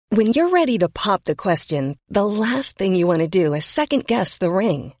When you're ready to pop the question, the last thing you want to do is second-guess the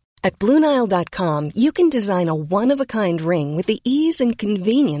ring. At BlueNile.com, you can design a one-of-a-kind ring with the ease and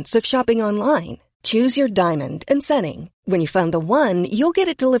convenience of shopping online. Choose your diamond and setting. When you find the one, you'll get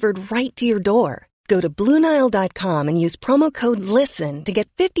it delivered right to your door. Go to BlueNile.com and use promo code LISTEN to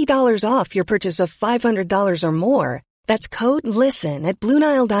get $50 off your purchase of $500 or more. That's code LISTEN at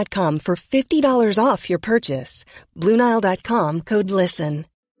BlueNile.com for $50 off your purchase. BlueNile.com, code LISTEN.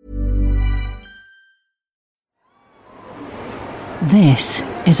 This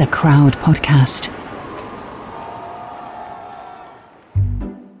is a Crowd podcast.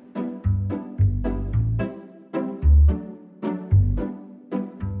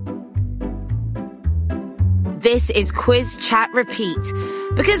 This is Quiz Chat Repeat,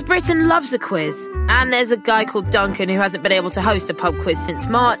 because Britain loves a quiz, and there's a guy called Duncan who hasn't been able to host a pub quiz since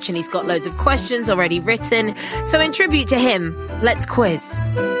March, and he's got loads of questions already written, so in tribute to him, let's quiz.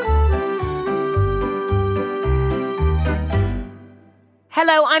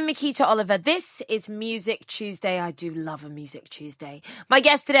 Hello, I'm Makita Oliver. This is Music Tuesday. I do love a Music Tuesday. My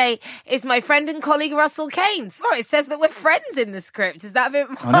guest today is my friend and colleague Russell Kane. Sorry, it says that we're friends in the script. Is that a bit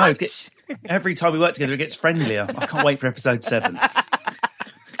much? I know. Every time we work together, it gets friendlier. I can't wait for episode 7.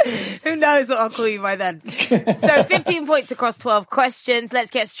 Who knows what I'll call you by then. So 15 points across 12 questions. Let's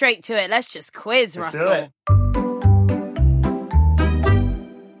get straight to it. Let's just quiz, Let's Russell. do it.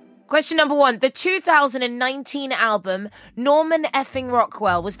 Question number 1. The 2019 album, Norman Effing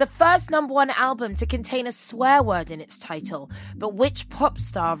Rockwell, was the first number 1 album to contain a swear word in its title. But which pop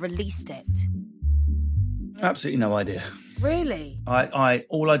star released it? Absolutely no idea. Really?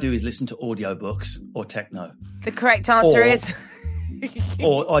 All I do is listen to audiobooks or techno. The correct answer is...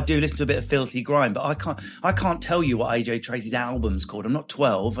 Or I do listen to a bit of Filthy Grime, but I can't tell you what AJ Tracy's album's called. I'm not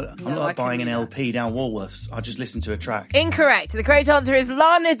 12. I'm not like buying an LP down Woolworths. I just listen to a track. Incorrect. The correct answer is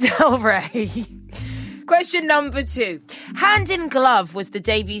Lana Del Rey. Question number 2. Hand in Glove was the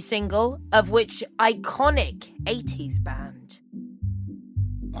debut single of which iconic 80s band?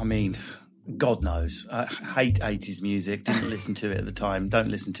 I mean, God knows. I hate 80s music. Didn't listen to it at the time. Don't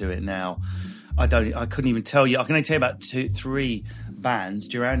listen to it now. I couldn't even tell you. I can only tell you about 3 bands.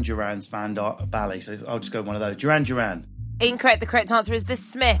 Duran Duran's Ballet. So I'll just go with one of those. Duran Duran. Incorrect. The correct answer is the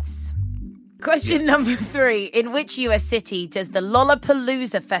Smiths. Question number 3. In which US city does the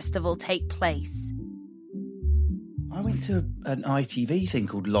Lollapalooza Festival take place? I went to an ITV thing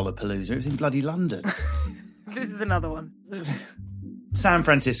called Lollapalooza. It was in bloody London. This is another one. San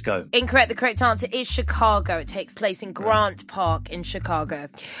Francisco. Incorrect. The correct answer is Chicago. It takes place in Grant Park in Chicago.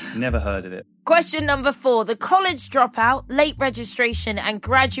 Never heard of it. Question number 4. The College Dropout, Late Registration and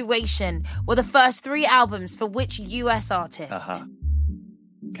Graduation were the first 3 albums for which US artist?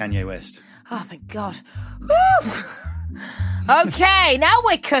 Kanye West. Oh, thank God. Woo! Okay, now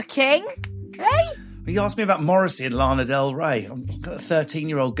we're cooking. Hey? You asked me about Morrissey and Lana Del Rey. I've got a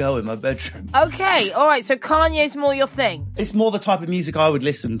 13-year-old girl in my bedroom. Okay, all right, so Kanye's more your thing. It's more the type of music I would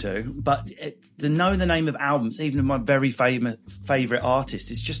listen to, but to know the name of albums, even of my very favourite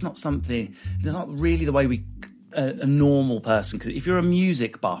artists, it's just not something, they're not really the way a normal person, because if you're a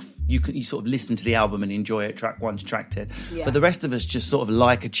music buff, you sort of listen to the album and enjoy it track 1 to track 10. Yeah. But the rest of us just sort of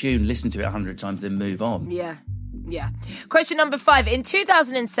like a tune, listen to it 100 times, then move on. Yeah. Question number 5. In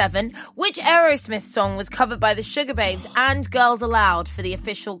 2007, which Aerosmith song was covered by the Sugar Babes and Girls Aloud for the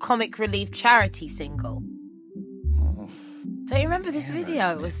official Comic Relief charity single? Don't you remember this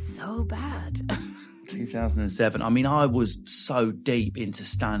video? It was so bad. 2007. I mean, I was so deep into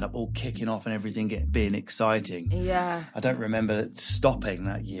stand-up, all kicking off and everything being exciting. Yeah. I don't remember stopping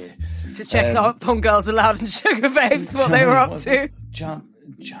that year. To check up on Girls Aloud and Sugar Babes, what they were up to.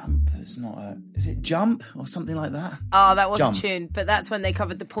 Jump is not is it Jump or something like that? Oh, that was a tune, but that's when they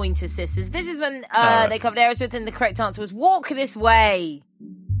covered the Pointer Sisters. This is when they covered Aerosmith, and the correct answer was Walk This Way.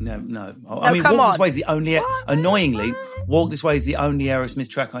 No. I mean, Walk This Way is the only, annoyingly, Walk This Way is the only Aerosmith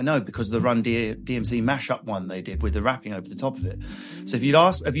track I know because of the Run DMC mashup one they did with the rapping over the top of it. So if you'd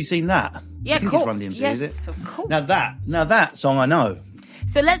ask, have you seen that? Yeah, I think it's Run DMC, yes, is it? Of course. Now that song I know.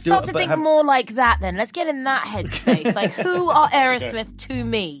 So let's start to think more like that then. Let's get in that headspace. Like, who are Aerosmith to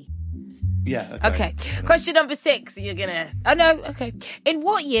me? Yeah, okay. Question number 6. You're gonna... Oh, no, okay. In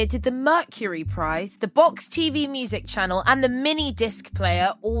what year did the Mercury Prize, the Box TV music channel, and the mini disc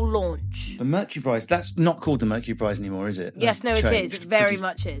player all launch? The Mercury Prize? That's not called the Mercury Prize anymore, is it? Yes, no, it is. It very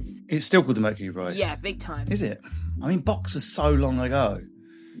much is. It's still called the Mercury Prize? Yeah, big time. Is it? I mean, Box was so long ago.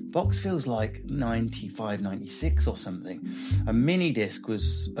 Box feels like 95, 96 or something. A mini disc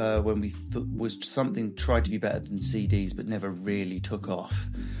was when we was something tried to be better than CDs, but never really took off.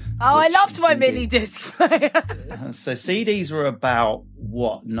 Oh, I loved my mini disc player. So CDs were about,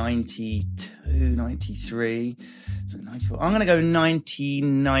 92, 93, so 94. I'm going to go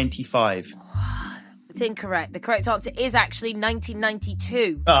 1995. It's incorrect. The correct answer is actually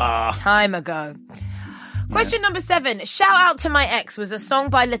 1992. Time ago. Question number 7. Shout Out to My Ex was a song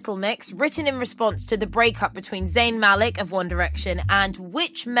by Little Mix written in response to the breakup between Zayn Malik of One Direction and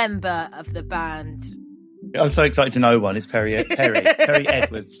which member of the band? I'm so excited to know one. It's Perry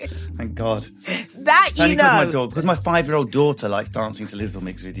Edwards. Thank God. That it's you only know. Because my 5-year-old daughter likes dancing to Little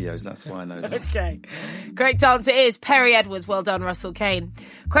Mix videos. That's why I know that. Okay. Correct answer is Perry Edwards. Well done, Russell Kane.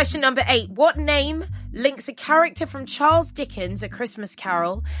 Question number 8. What name links a character from Charles Dickens' A Christmas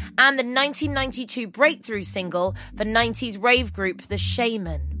Carol and the 1992 breakthrough single for 90s rave group The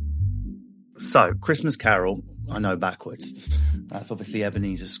Shaman? So, Christmas Carol, I know backwards. That's obviously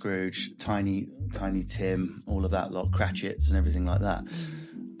Ebenezer Scrooge, Tiny Tim, all of that lot, Cratchits and everything like that.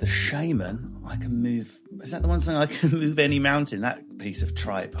 The Shaman, I can move. Is that the one saying I can move any mountain? That piece of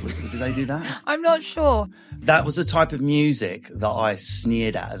tripe. Did they do that? I'm not sure. That was the type of music that I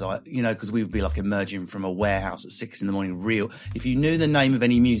sneered at as because we would be like emerging from a warehouse at 6 a.m. real. If you knew the name of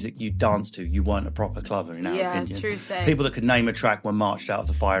any music you danced to, you weren't a proper clubber in our opinion. Yeah, true say. People that could name a track were marched out of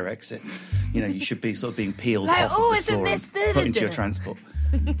the fire exit. You should be sort of being peeled off of the floor and put into your transport.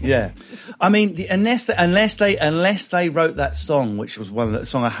 Yeah, I mean, unless they wrote that song, which was one of the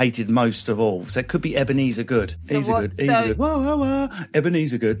song I hated most of all. So it could be Ebenezer Good. Ebenezer Good. Whoa, whoa, whoa.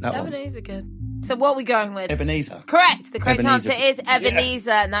 Ebenezer Good. That Ebenezer Good. So what are we going with? Ebenezer. Correct. The correct Ebenezer. answer is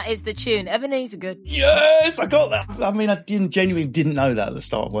Ebenezer, and that is the tune. Ebenezer Good. Yes, I got that. I mean, I genuinely didn't know that at the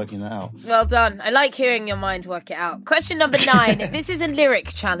start of working that out. Well done. I like hearing your mind work it out. Question number 9. This is a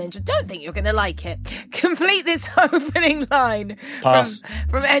lyric challenge. I don't think you're going to like it. Complete this opening line. Pass.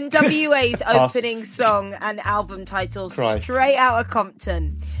 From NWA's opening song and album title, Christ. Straight Outta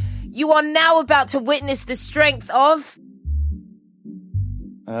Compton. You are now about to witness the strength of...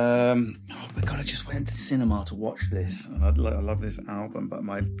 my God, I just went to the cinema to watch this. And I love this album, but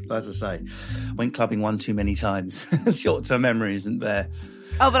as I say, went clubbing one too many times. Short-term memory isn't there.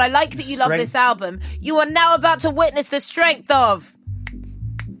 Oh, but I like that you love this album. You are now about to witness the strength of...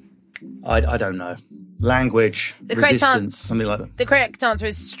 I don't know. Language, resistance, something like that. The correct answer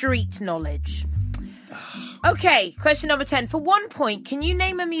is street knowledge. Okay, question number 10. For 1 point, can you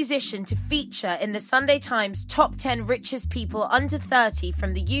name a musician to feature in the Sunday Times top 10 richest people under 30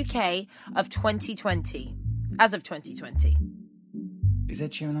 from the UK of 2020? As of 2020. Is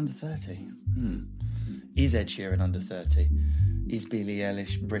Ed Sheeran under 30? Is Ed Sheeran under 30? Is Billie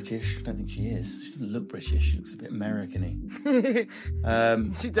Eilish British? I don't think she is. She doesn't look British. She looks a bit American-y.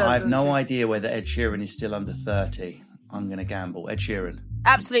 I have no idea whether Ed Sheeran is still under 30. I'm going to gamble. Ed Sheeran.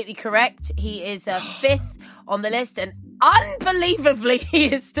 Absolutely correct. He is 5th on the list, and unbelievably,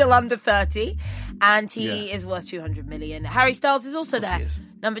 he is still under 30, and he is worth 200 million. Harry Styles is also there.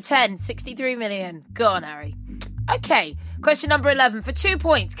 Number 10, 63 million. Go on, Harry. Okay, question number 11. For 2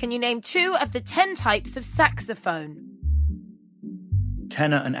 points, can you name 2 of the 10 types of saxophone?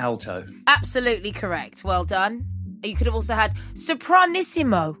 Tenor and alto. Absolutely correct. Well done. You could have also had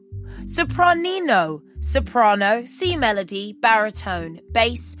sopranissimo, sopranino, soprano, C melody, baritone,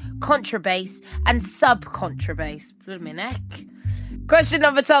 bass, contrabass, and sub-contrabass. Question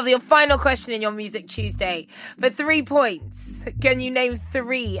number 12, your final question in your Music Tuesday. For 3 points, can you name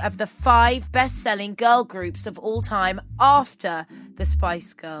 3 of the 5 best-selling girl groups of all time after the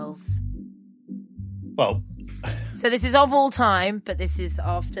Spice Girls? Well... So this is of all time, but this is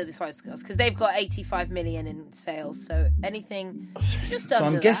after the Spice Girls, because they've got 85 million in sales. So anything just under So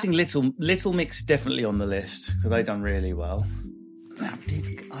I'm that. guessing Little Mix definitely on the list, because they've done really well. Now,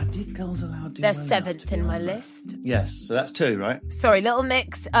 did Girls Aloud do They're well 7th in my list. Yes, so that's 2, right? Sorry, Little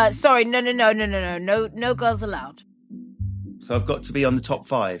Mix. Sorry, no Girls Allowed. So I've got to be on the top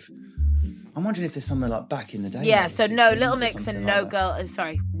 5. I'm wondering if there's something like back in the day. Yeah, so no Little Mix and no Girl...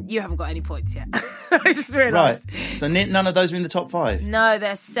 Sorry, you haven't got any points yet. I just realised. Right, so none of those are in the top 5? No,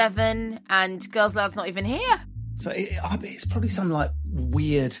 there's 7, and Girls Aloud's not even here. So it's probably some like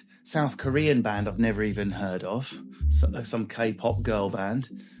weird South Korean band I've never even heard of. Some K-pop girl band.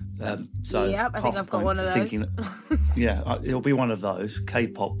 So yeah, I think I've got one of those. Yeah, it'll be one of those.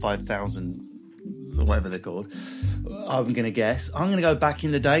 K-pop 5000... or whatever they're called. I'm going to guess. I'm going to go back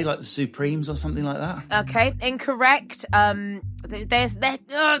in the day, like the Supremes or something like that. Okay, incorrect. They're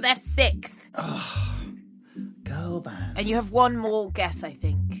 6th. Oh, girl band. And you have one more guess, I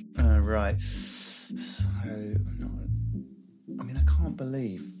think. Right. So, I mean, I can't can't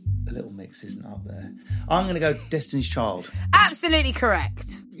believe the Little Mix isn't up there. I'm going to go Destiny's Child. Absolutely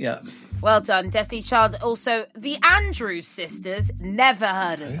correct. Yeah. Well done. Destiny's Child. Also, the Andrews Sisters. Never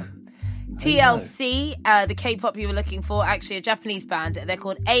heard of them. TLC, the K-pop you were looking for, actually a Japanese band. They're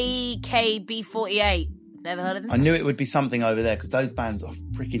called AKB48. Never heard of them? I knew it would be something over there because those bands are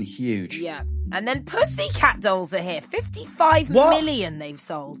freaking huge. Yeah. And then Pussycat Dolls are here. 55 million they've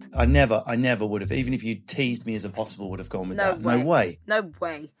sold. I never would have, even if you teased me as a possible, would have gone with that. No way. No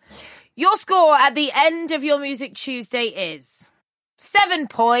way. Your score at the end of your Music Tuesday is 7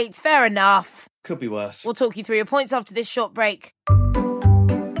 points. Fair enough. Could be worse. We'll talk you through your points after this short break.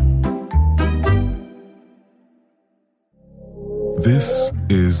 This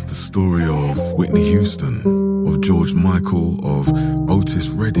is the story of Whitney Houston, of George Michael, of Otis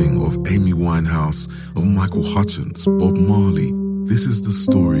Redding, of Amy Winehouse, of Michael Hutchence, Bob Marley. This is the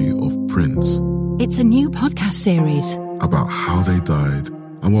story of Prince. It's a new podcast series about how they died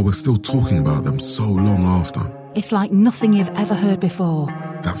and why we're still talking about them so long after. It's like nothing you've ever heard before.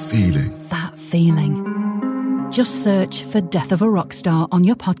 That feeling. That feeling. Just search for Death of a Rock Star on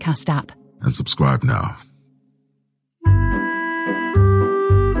your podcast app. And subscribe now.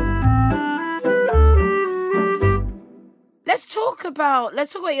 Let's talk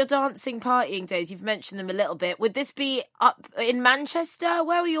about your dancing partying days. You've mentioned them a little bit. Would this be up in Manchester?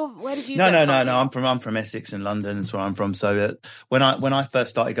 Where did you go? No. I'm from Essex and London. That's where I'm from. So when I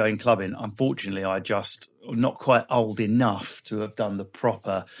first started going clubbing, unfortunately, I just not quite old enough to have done the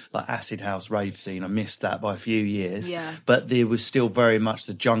proper like acid house rave scene. I missed that by a few years. Yeah. But there was still very much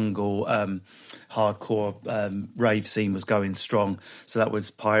the jungle hardcore rave scene was going strong. So that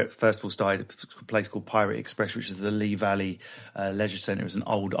was Pirate. First of all, started a place called Pirate Express, which is the Lee Valley Leisure Centre. It was an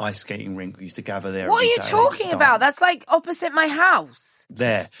old ice skating rink. We used to gather there. What are you talking about? That's like opposite my house.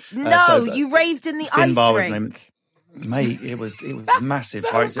 There. No, you raved in the ice rink. Mate, it was massive.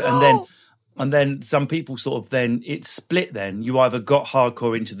 So And then some people sort of then, it split then. You either got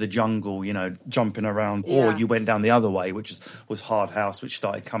hardcore into the jungle, you know, jumping around, or you went down the other way, which was hard house, which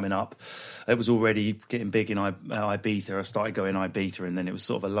started coming up. It was already getting big in Ibiza. I started going Ibiza, and then it was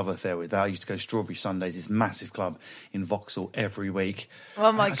sort of a love affair with that. I used to go Strawberry Sundays, this massive club in Vauxhall every week.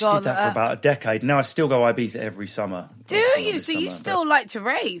 Oh my God. I did that for about a decade. Now I still go Ibiza every summer. Do you? So you still like to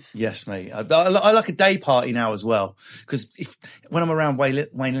rave? Yes, mate. I like a day party now as well, because when I'm around Wayne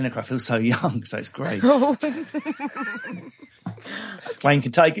Lineker, I feel so young, so it's great. Wayne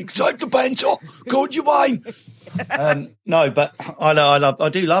can take it. Take the banter. Go on, you Wayne. No, but I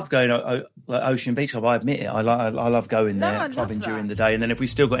do love going like Ocean Beach Club. I admit it. I love going there, clubbing during the day, and then if we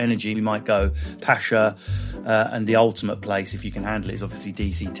still got energy, we might go Pasha, and the ultimate place, if you can handle it, is obviously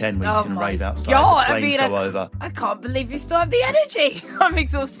DC10, where you can rave outside. God, the planes go over. I can't believe you still have the energy. I'm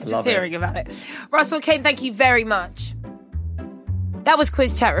exhausted just hearing about it. Russell Kane, thank you very much. That was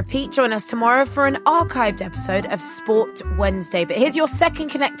Quiz Chat Repeat. Join us tomorrow for an archived episode of Sport Wednesday. But here's your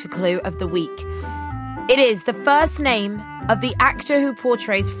second connector clue of the week. It is the first name of the actor who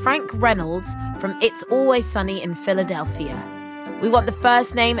portrays Frank Reynolds from It's Always Sunny in Philadelphia. We want the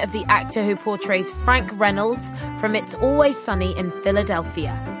first name of the actor who portrays Frank Reynolds from It's Always Sunny in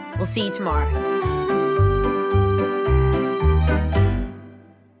Philadelphia. We'll see you tomorrow.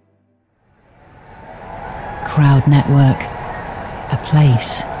 Crowd Network. A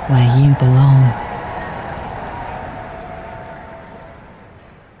place where you belong.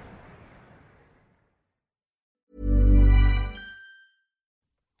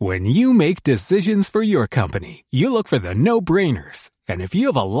 When you make decisions for your company, you look for the no-brainers. And if you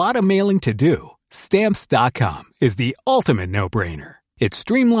have a lot of mailing to do, Stamps.com is the ultimate no-brainer. It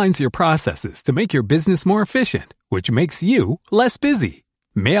streamlines your processes to make your business more efficient, which makes you less busy.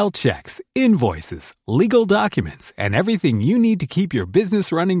 Mail checks, invoices, legal documents, and everything you need to keep your business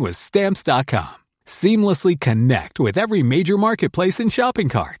running with Stamps.com. Seamlessly connect with every major marketplace and shopping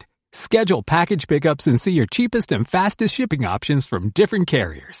cart. Schedule package pickups and see your cheapest and fastest shipping options from different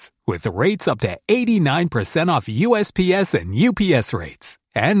carriers, with rates up to 89% off USPS and UPS rates.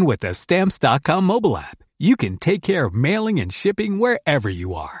 And with the Stamps.com mobile app, you can take care of mailing and shipping wherever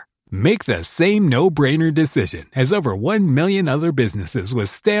you are. Make the same no-brainer decision as over 1 million other businesses with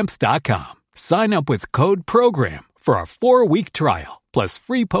Stamps.com. Sign up with code PROGRAM for a 4-week trial, plus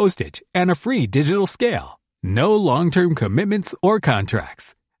free postage and a free digital scale. No long-term commitments or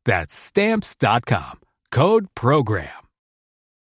contracts. That's Stamps.com. Code PROGRAM.